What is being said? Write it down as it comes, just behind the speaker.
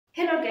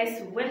Hello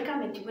guys,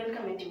 welcome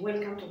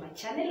to my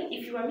channel.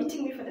 If you are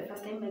meeting me for the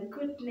first time, my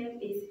good name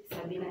is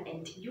Sabina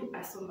and you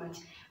are so much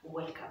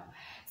welcome.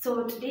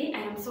 So today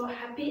I am so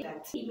happy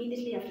that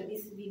immediately after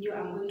this video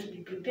I'm going to be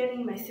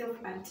preparing myself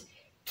and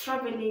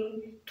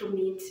traveling to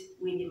meet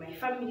with my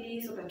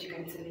family so that you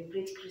can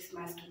celebrate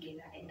Christmas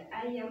together, and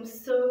I am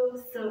so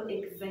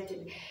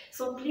excited.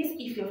 So please,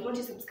 if you have not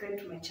subscribed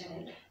to my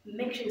channel,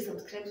 make sure you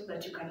subscribe so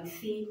that you can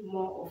see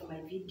more of my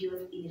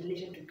videos in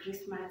relation to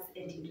Christmas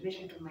and in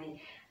relation to my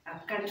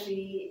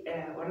country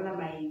or rather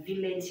my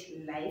village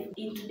life.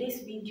 In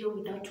today's video,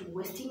 without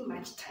wasting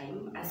much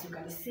time, as you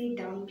can see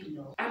down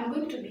below, I'm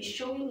going to be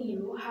showing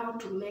you how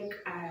to make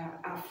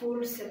a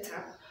full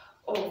setup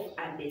of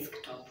a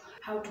desktop,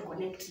 how to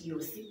connect your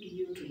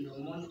CPU to your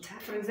monitor.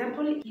 For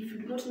example, if you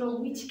do not know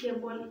which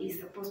cable is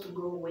supposed to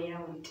go where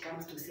when it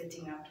comes to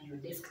setting up your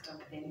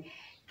desktop, then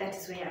that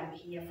is where I'm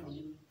here for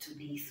you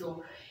today.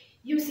 So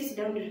you sit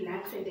down,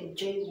 relax and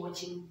enjoy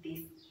watching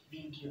this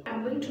video.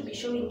 I'm going to be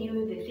showing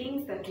you the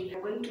things that we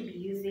are going to be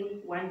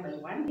using one by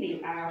one.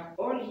 They are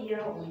all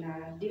here on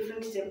a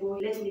different table.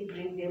 Let me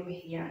bring them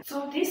here.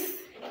 So this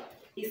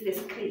is the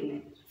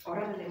screen, or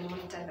rather the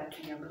monitor that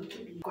we are going to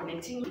be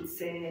connecting.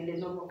 It's a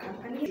Lenovo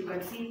company. You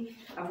can see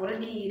I've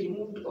already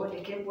removed all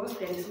the cables.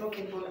 There is no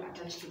cable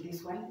attached to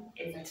this one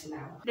as at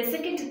now. The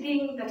second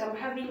thing that I'm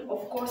having,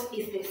 of course,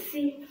 is the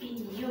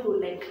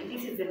CPU. Like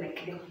this is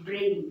the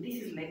brain.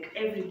 This is like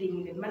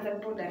everything, the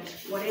motherboard and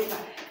whatever,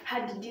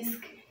 hard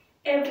disk,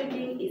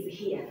 everything is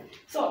here.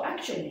 So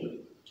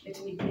actually, let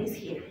me place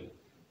here.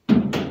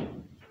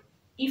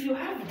 If you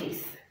have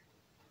this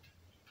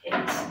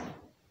and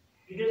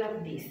you don't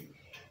have this,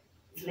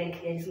 it's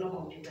like there is no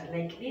computer.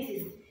 Like this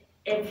is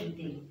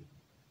everything.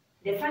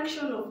 The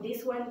function of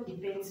this one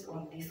depends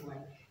on this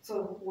one.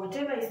 So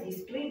whatever is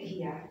displayed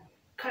here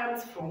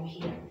comes from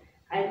here.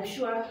 I'm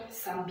sure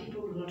some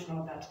people do not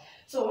know that.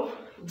 So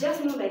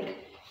just know, like,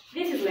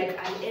 this is like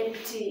an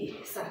empty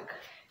sack.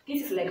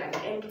 This is like an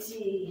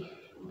empty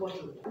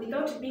bottle.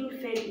 Without being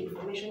fed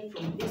information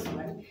from this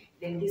one,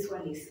 then this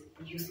one is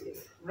useless,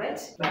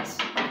 right? But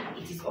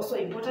it is also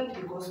important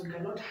because we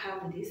cannot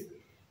have this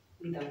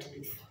without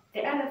this.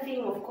 The other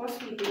thing, of course,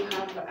 we do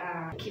have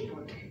a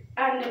keyboard,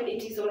 and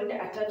it is already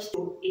attached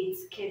to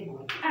its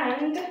cable.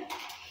 And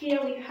here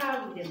we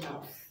have the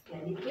mouse.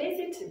 Let me place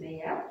it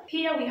there.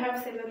 Here we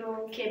have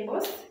several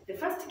cables. The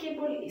first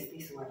cable is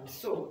this one.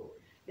 So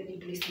let me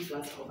place this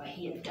one over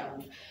here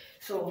down.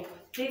 So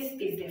this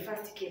is the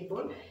first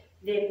cable.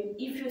 Then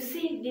if you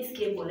see this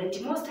cable,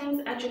 and most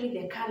times actually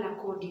the color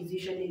code is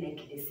usually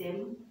like the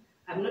same.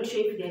 I'm not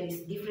sure if there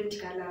is different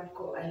color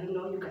code. I don't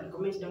know, you can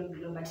comment down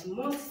below, but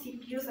most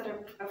CPUs that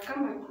I've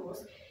come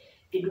across,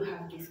 they do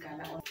have this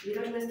color.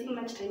 Without wasting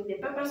much time, the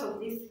purpose of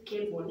this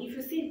cable, if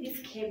you see this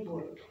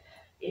cable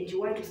and you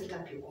want to set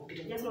up your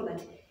computer, just know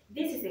that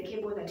this is a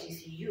cable that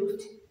is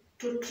used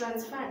to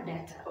transfer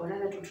data, or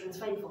rather to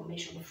transfer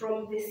information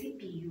from the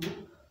CPU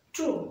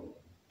to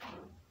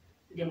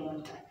the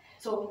monitor.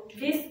 So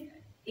this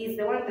is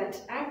the one that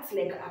acts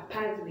like a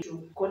pathway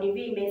to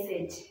convey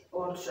message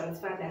or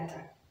transfer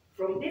data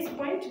from this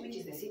point, which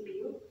is the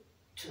CPU,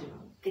 to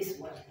this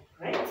one,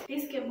 right?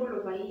 This cable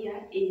over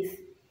here is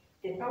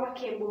the power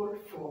cable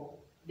for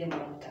the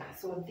monitor.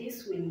 So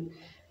this will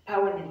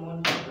power the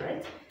monitor,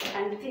 right?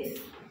 And this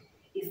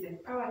is the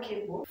power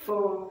cable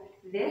for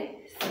the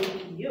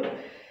CPU.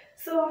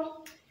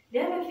 So the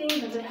other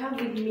thing that I have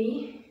with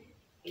me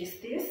is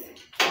this.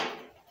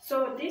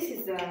 So this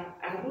is a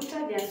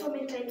router. There are so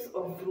many types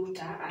of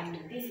router, and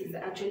this is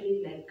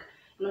actually like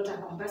not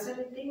a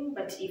compulsory thing,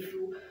 but if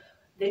you,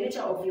 the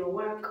nature of your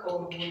work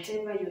or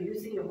whatever you're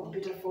using your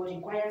computer for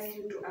requires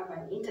you to have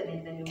an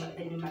internet,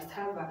 then you must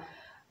have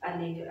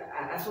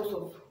a source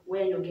of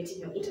where you're getting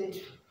your internet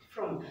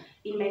from.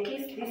 In my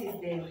case, this is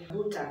the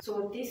router.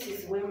 So this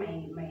is where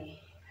I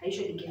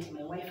usually get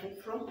my Wi-Fi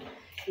from.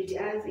 It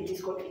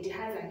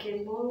has a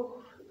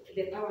cable.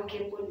 The power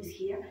cable is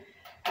here,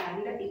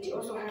 and it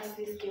also has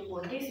this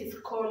cable. This is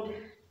called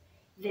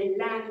the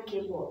LAN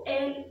cable,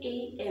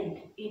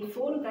 LAN, in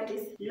full, that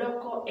is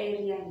local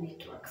area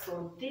network.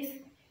 So this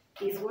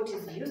is what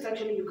is used.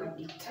 Actually, you can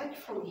detach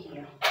from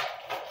here.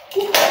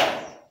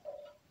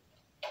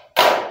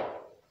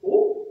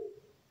 Oh,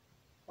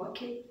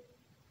 okay.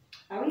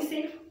 Are we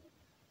safe?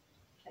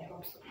 I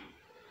hope so.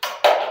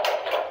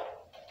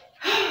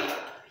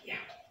 Yeah.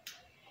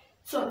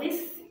 So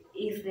this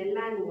is the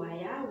LAN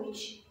wire,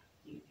 which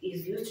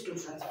is used to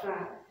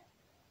transfer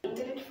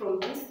internet from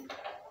this.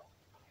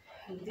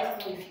 And this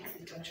is how we fix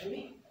it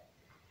actually.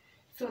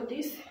 So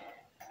this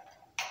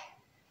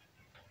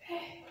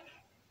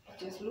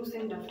just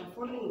loosened after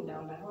falling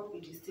down. I hope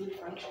it is still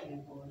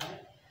functionable.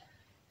 Right?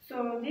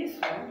 So this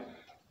one,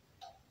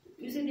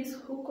 you see this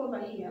hook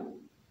over here,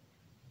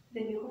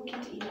 then you hook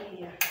it in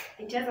here.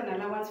 It has an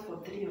allowance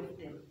for 3 of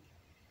them.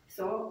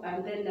 So,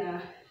 and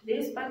then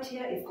this part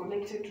here is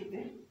connected to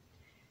the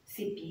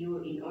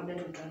CPU in order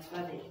to transfer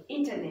the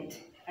internet.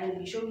 I'll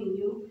be showing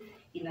you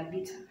in a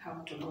bit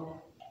how to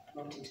go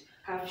about it.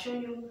 I've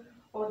shown you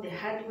all the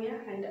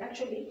hardware, and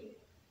actually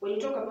when you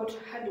talk about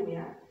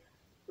hardware,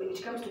 when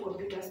it comes to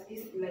computers,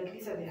 these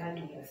are the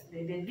hardware,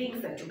 the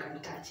things that you can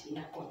touch in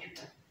a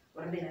computer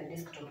or in a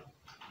desktop.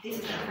 This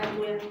is the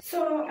hardware.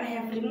 So I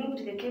have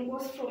removed the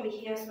cables from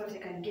here so that I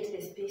can get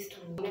the space to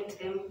connect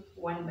them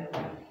one by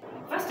one.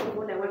 First of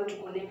all, I want to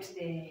connect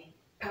the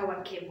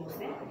power cables,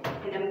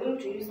 and I'm going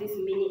to use this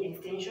mini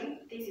extension.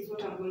 This is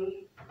what I'm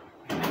going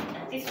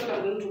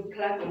to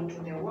plug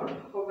onto the wall.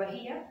 Over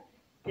here,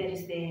 there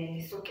is the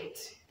socket,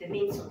 the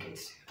main socket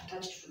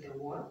attached to the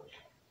wall.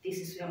 This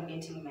is where I'm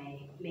getting my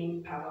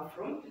main power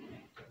from.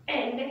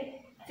 And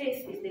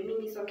this is the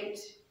mini socket,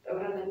 or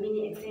rather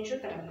mini extension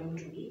that I'm going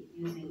to be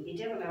using. It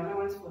has an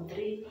allowance for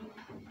 3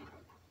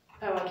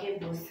 power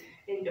cables.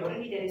 And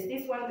already there is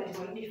this one that is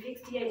already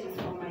fixed here. It is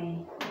for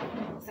my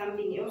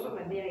something else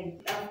over there.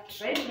 I've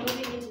tried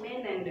moving it,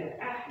 man, and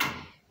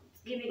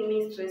it's giving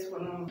me stress for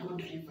no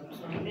good reason.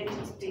 So let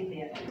it stay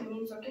there. The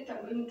main socket,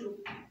 I'm going to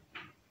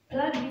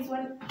plug this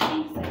one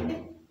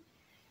inside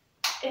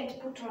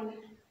and put on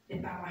the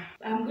power.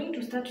 I'm going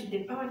to start with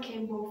the power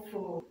cable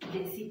for the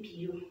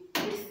CPU.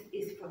 This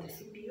is for the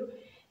CPU,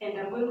 and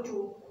I'm going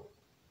to,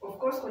 of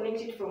course,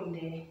 connect it from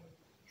the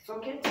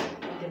socket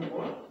on the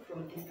wall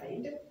from this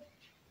side.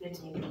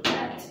 Let me do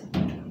that.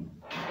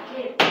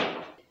 Okay.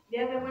 The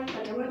other one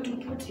that I want to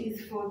put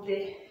is for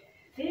the,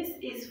 this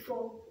is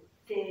for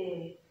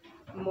the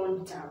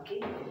monitor,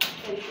 okay? I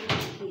put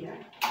it here.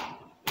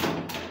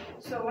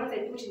 So once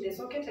I put in the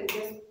socket, I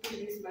just put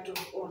this button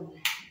on.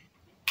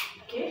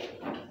 Okay?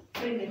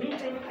 So in the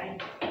meantime, I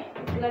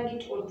plug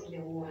it onto the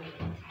wall.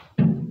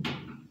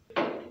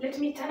 Let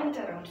me turn it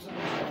around so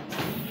that you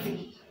can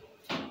see.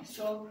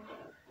 So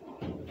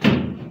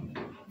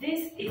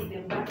this is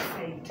the back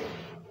side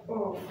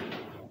of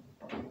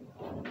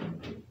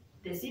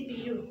the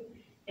CPU,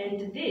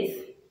 and this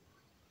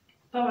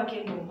power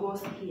cable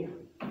goes here.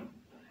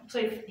 So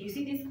if you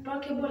see this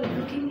power cable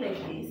looking like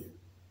this,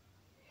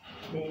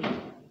 then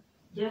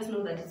just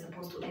know that it's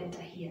supposed to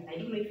enter here. I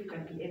don't know if you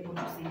can be able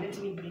to see. Let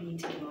me bring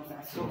it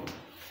closer. So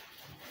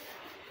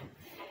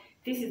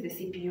this is the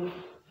CPU.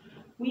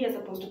 We are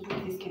supposed to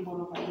put this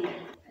cable over here,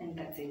 and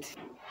that's it.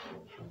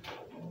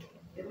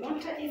 The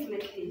monitor is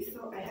like this,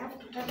 so I have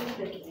to turn it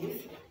like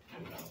this.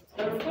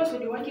 But of course,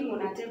 when you're working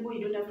on a table,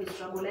 you don't have to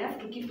struggle. I have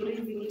to keep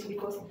raising it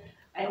because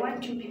I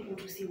want you people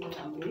to see what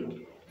I'm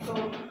doing.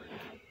 So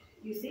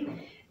you see,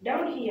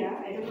 down here,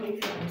 I don't know if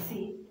you can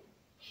see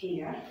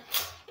here,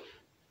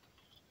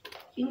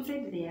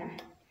 inside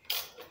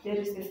there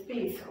is the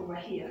space over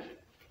here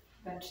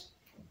that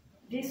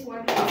this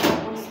one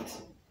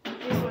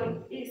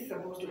is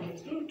supposed to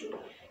get into,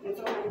 and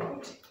so I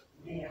put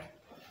there.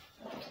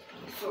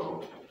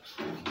 So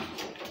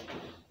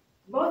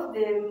both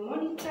the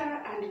monitor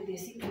and the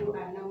CPU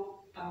are now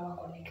power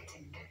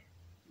connected,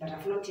 but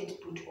I've not yet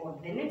put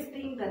on. The next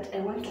thing that I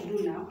want to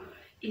do now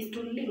is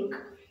to link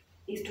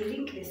the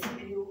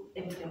CPU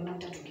and the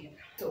monitor together.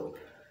 So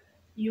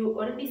you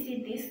already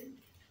see this.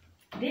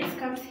 This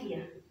comes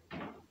here.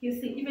 You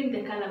see, even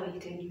the color will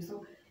tell you.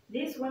 So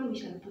this one we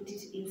shall put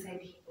it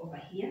inside over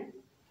here.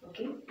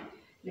 Okay,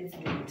 let's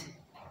do it.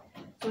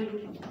 So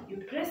you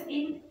press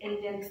in, and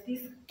there is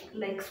this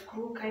like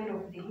screw kind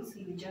of things.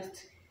 You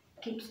just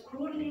keep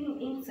scrolling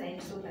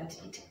inside so that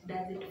it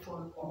doesn't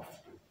fall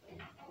off.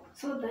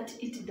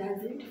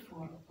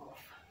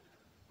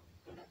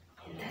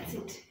 And that's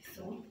it.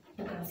 So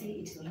you can see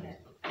it's not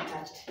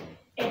attached.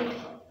 And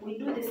we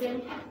do the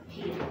same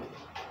here.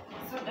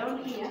 So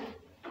down here,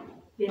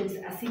 there is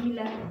a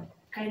similar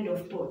kind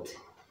of port.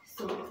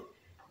 So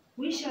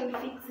we shall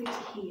fix it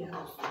here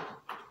also.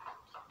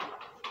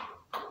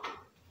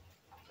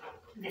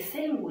 The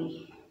same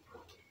way.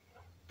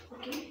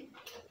 Okay.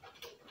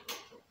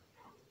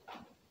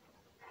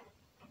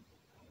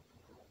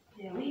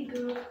 There we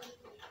go.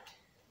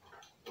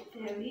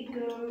 There we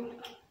go.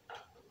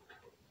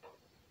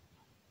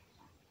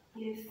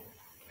 Yes,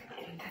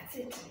 and that's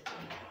it.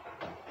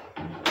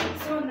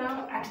 So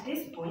now at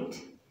this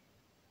point,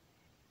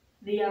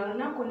 they are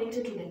now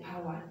connected to the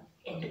power,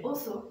 and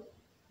also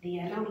they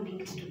are now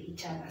linked to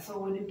each other. So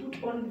when we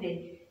put on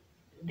the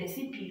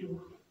CPU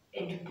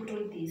and we put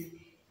on this,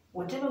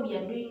 whatever we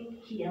are doing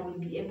here will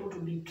be able to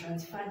be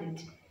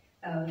transferred,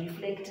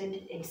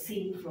 reflected and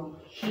seen from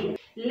here.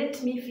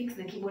 Let me fix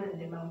the keyboard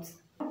and the mouse.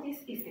 This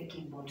is the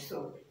keyboard.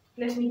 So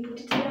let me put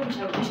it here. We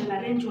shall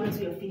arrange once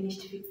we have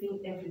finished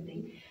fixing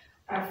everything.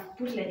 I've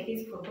put like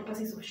this for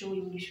purposes of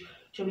showing you.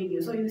 So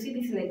you see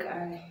this is like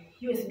a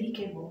USB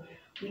cable.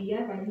 We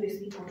have a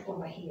USB port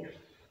over here.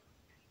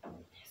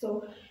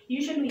 So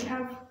usually we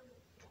have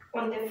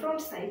on the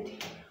front side,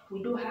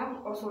 we do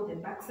have also the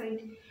back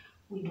side,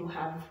 we do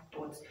have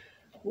ports.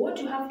 What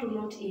you have to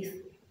note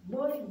is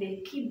both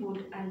the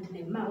keyboard and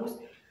the mouse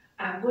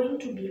are going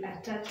to be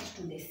attached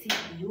to the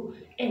CPU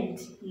and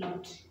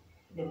not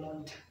the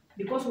monitor.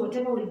 Because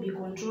whatever will be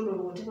controlled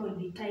or whatever will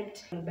be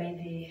typed by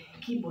the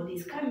keyboard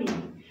is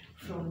coming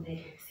from the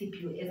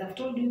CPU. As I've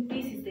told you,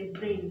 this is the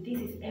brain,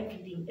 this is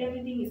everything.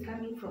 Everything is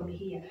coming from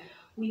here.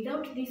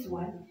 Without this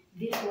one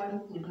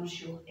will not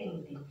show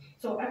anything.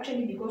 So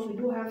actually, because we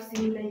do have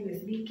similar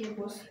USB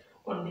cables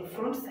on the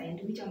front side,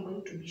 which I'm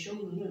going to be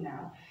showing you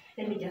now,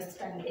 Let me just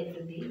turn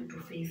everything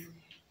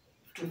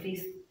to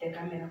face the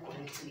camera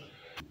correctly.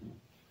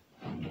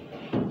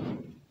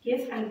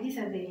 Yes, and these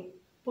are the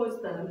ports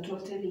that I'm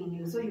telling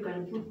you. So you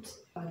can put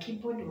a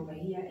keyboard over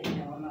here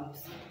and our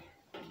mouse.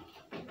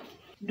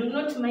 Do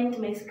not mind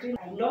my screen.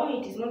 I know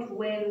it is not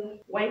well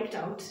wiped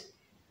out.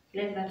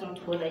 Let that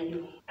not bother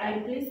you. I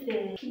place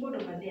the keyboard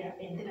over there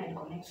and then I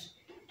connect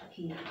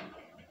here.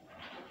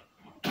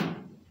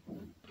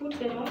 Put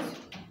the mouse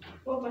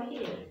over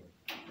here.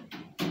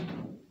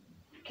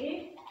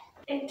 Okay?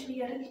 And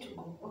we are ready to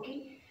go.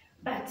 Okay?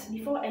 But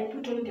before I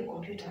put on the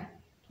computer,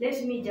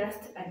 let me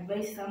just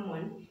advise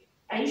someone.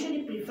 I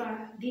usually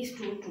prefer this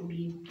tool to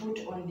be put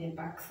on the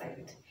back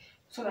side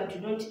so that you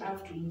don't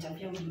have to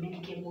interfere with many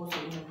cables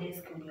on your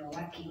desk when you're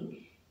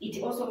working.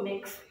 It also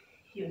makes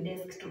your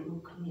desk to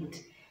look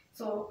neat.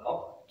 So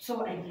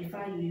I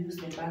prefer you use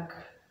the back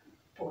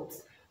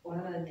ports, or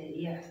rather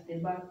the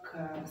back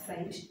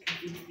side to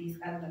fix this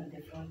other than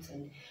the front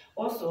side.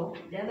 Also,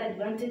 the other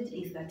advantage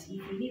is that if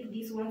you leave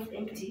these ones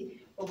empty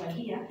over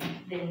here,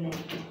 then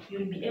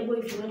you'll be able,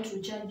 if you want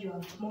to charge your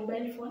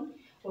mobile phone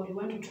or you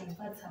want to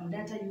transfer some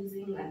data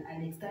using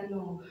an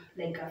external,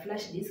 like a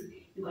flash disk,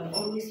 you can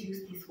always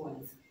use these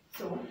ones.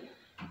 So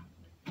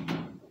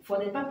for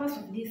the purpose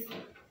of this,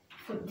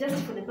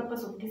 just for the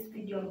purpose of this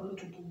video, I'm going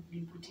to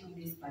be putting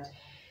this part.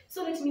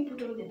 So let me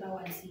put on the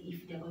power and see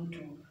if they're going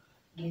to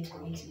get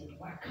connected and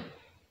work.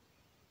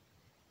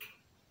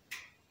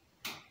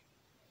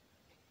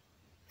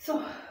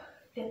 So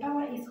the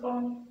power is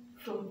on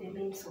from the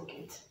main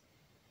socket.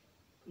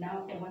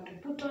 Now I want to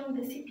put on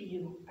the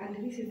CPU, and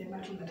this is the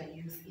button that I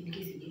use in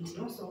case you didn't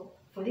know. So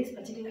for this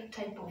particular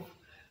type of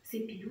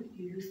CPU,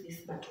 you use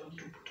this button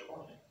to put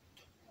on.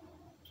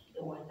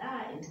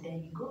 Voila, and there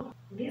you go.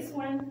 This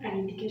one, an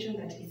indication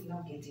that it's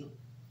now getting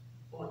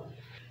on.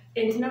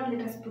 And now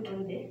let us put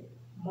on the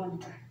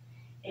monitor.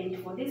 And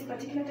for this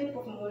particular type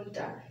of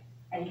monitor,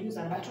 I use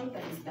a button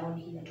that is down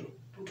here to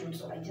put on.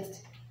 So I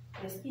just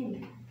press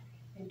in,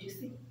 and you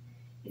see,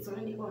 it's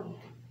already on.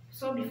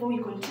 So before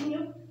we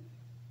continue,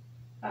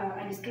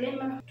 a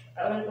disclaimer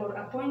or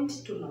a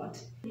point to note: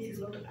 this is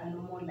not a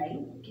normal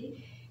line,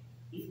 okay?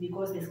 It's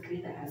because the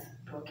screen has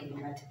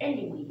broken. But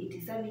anyway, it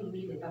is serving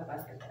me the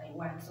purpose that I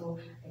want, so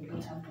I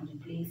don't have to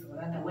replace or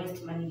rather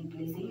waste money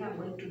replacing. I'm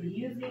going to be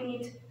using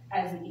it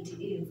as it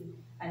is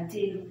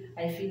until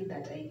I feel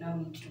that I now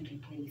need to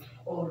replace,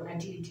 or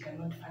until it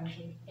cannot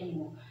function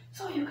anymore.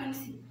 So you can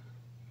see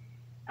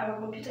our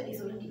computer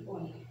is already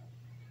on.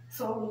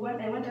 So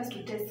I want us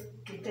to test.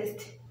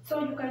 So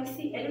you can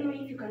see, I don't know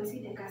if you can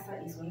see, the cursor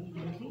is already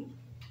moving.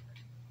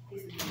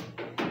 This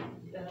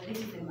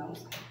is the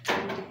mouse,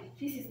 and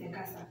this is the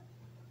cursor.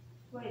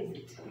 Where is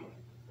it?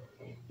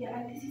 Yeah,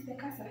 and this is the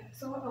cursor.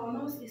 So our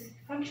mouse is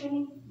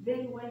functioning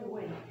very well.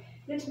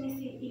 Let me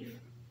see if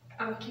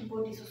our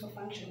keyboard is also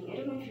functioning. I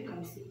don't know if you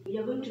can see. We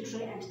are going to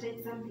try and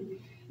type something.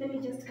 Let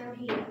me just come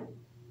here.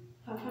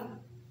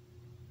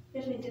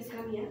 Let me just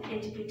come here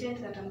and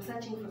pretend that I'm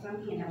searching for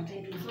something and I'm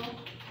typing. So,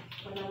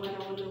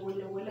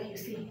 you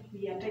see,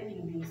 we are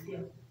typing things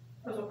there.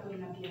 Also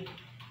coming up here.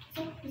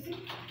 So, you see?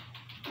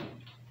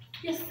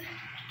 Yes,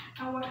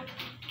 our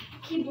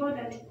keyboard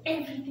and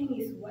everything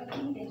is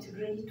working and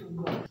ready to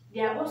go.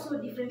 There are also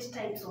different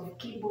types of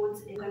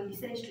keyboards. You can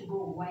decide to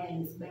go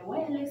wireless. By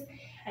wireless,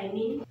 I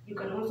mean you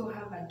can also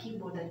have a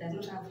keyboard that does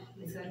not have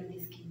necessarily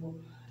this keyboard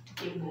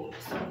cable.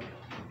 So,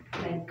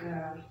 like,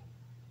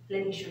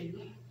 let me show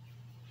you.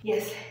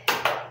 Yes,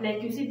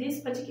 like you see,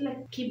 this particular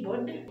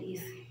keyboard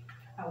is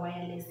a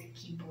wireless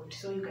keyboard.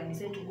 So you can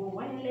decide to go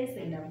wireless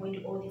and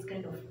avoid all these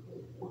kind of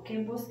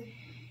cables,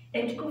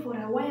 and go for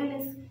a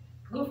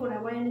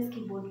wireless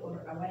keyboard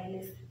or a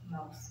wireless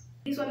mouse.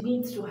 This one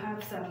needs to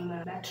have some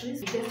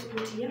batteries. You just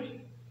put here,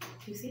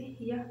 you see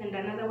here, and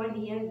another one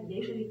here. They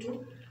usually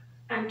two,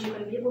 and you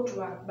can be able to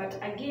work. But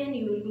again,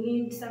 you will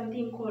need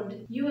something called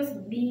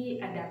USB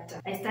adapter.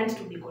 I stand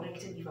to be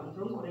corrected. If I'm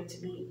wrong,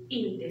 correct me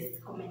in this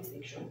comment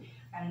section.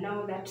 And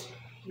now that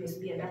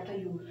USB adapter,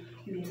 you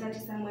insert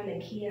it somewhere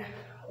like here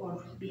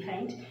or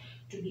behind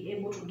to be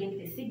able to get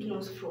the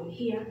signals from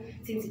here,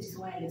 since it is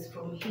wireless,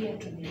 from here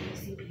to the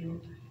CPU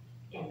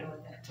and all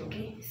that.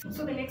 Okay,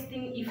 so the next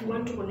thing, if you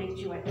want to connect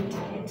your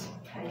internet,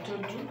 I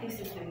told you this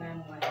is the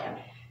LAN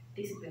wire.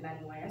 This is the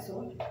LAN wire.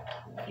 So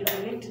you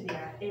connect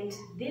there, and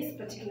this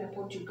particular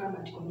port, you come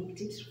and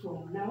connect it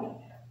from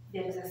now.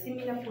 There is a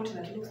similar port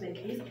that looks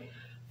like this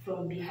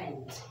from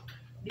behind.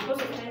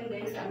 Because of time,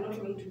 guys, I'm not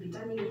going to be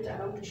turning it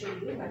around to show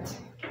you, but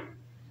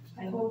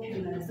I hope you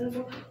understand.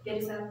 So there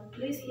is a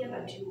place here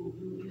that you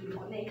will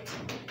connect,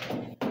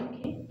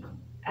 okay,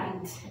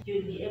 and you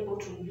will be able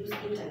to use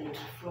internet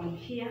from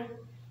here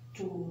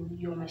to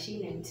your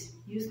machine and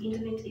use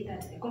internet either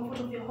at the comfort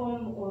of your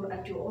home or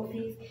at your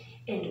office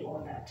and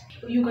all that.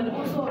 You can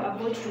also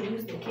avoid to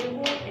use the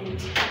cable and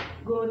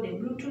go the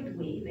Bluetooth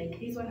way.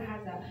 Like this one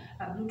has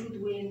a Bluetooth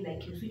way,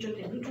 like you switch on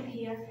the Bluetooth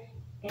here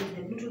and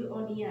the Bluetooth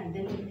on here, and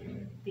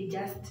then they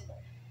just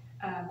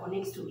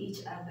connect to each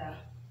other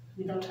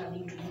without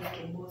having to use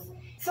cables.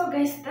 So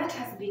guys, that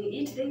has been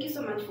it. Thank you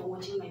so much for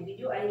watching my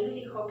video. I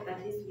really hope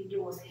that this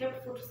video was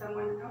helpful to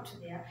someone out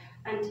there,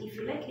 and if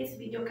you like this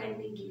video,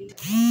 kindly give it a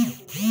thumbs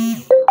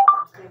up and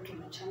subscribe to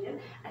my channel.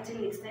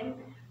 Until next time,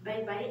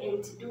 bye bye,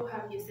 and do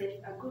have yourself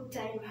a good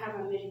time. Have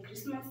a Merry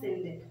Christmas,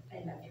 and I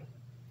love you.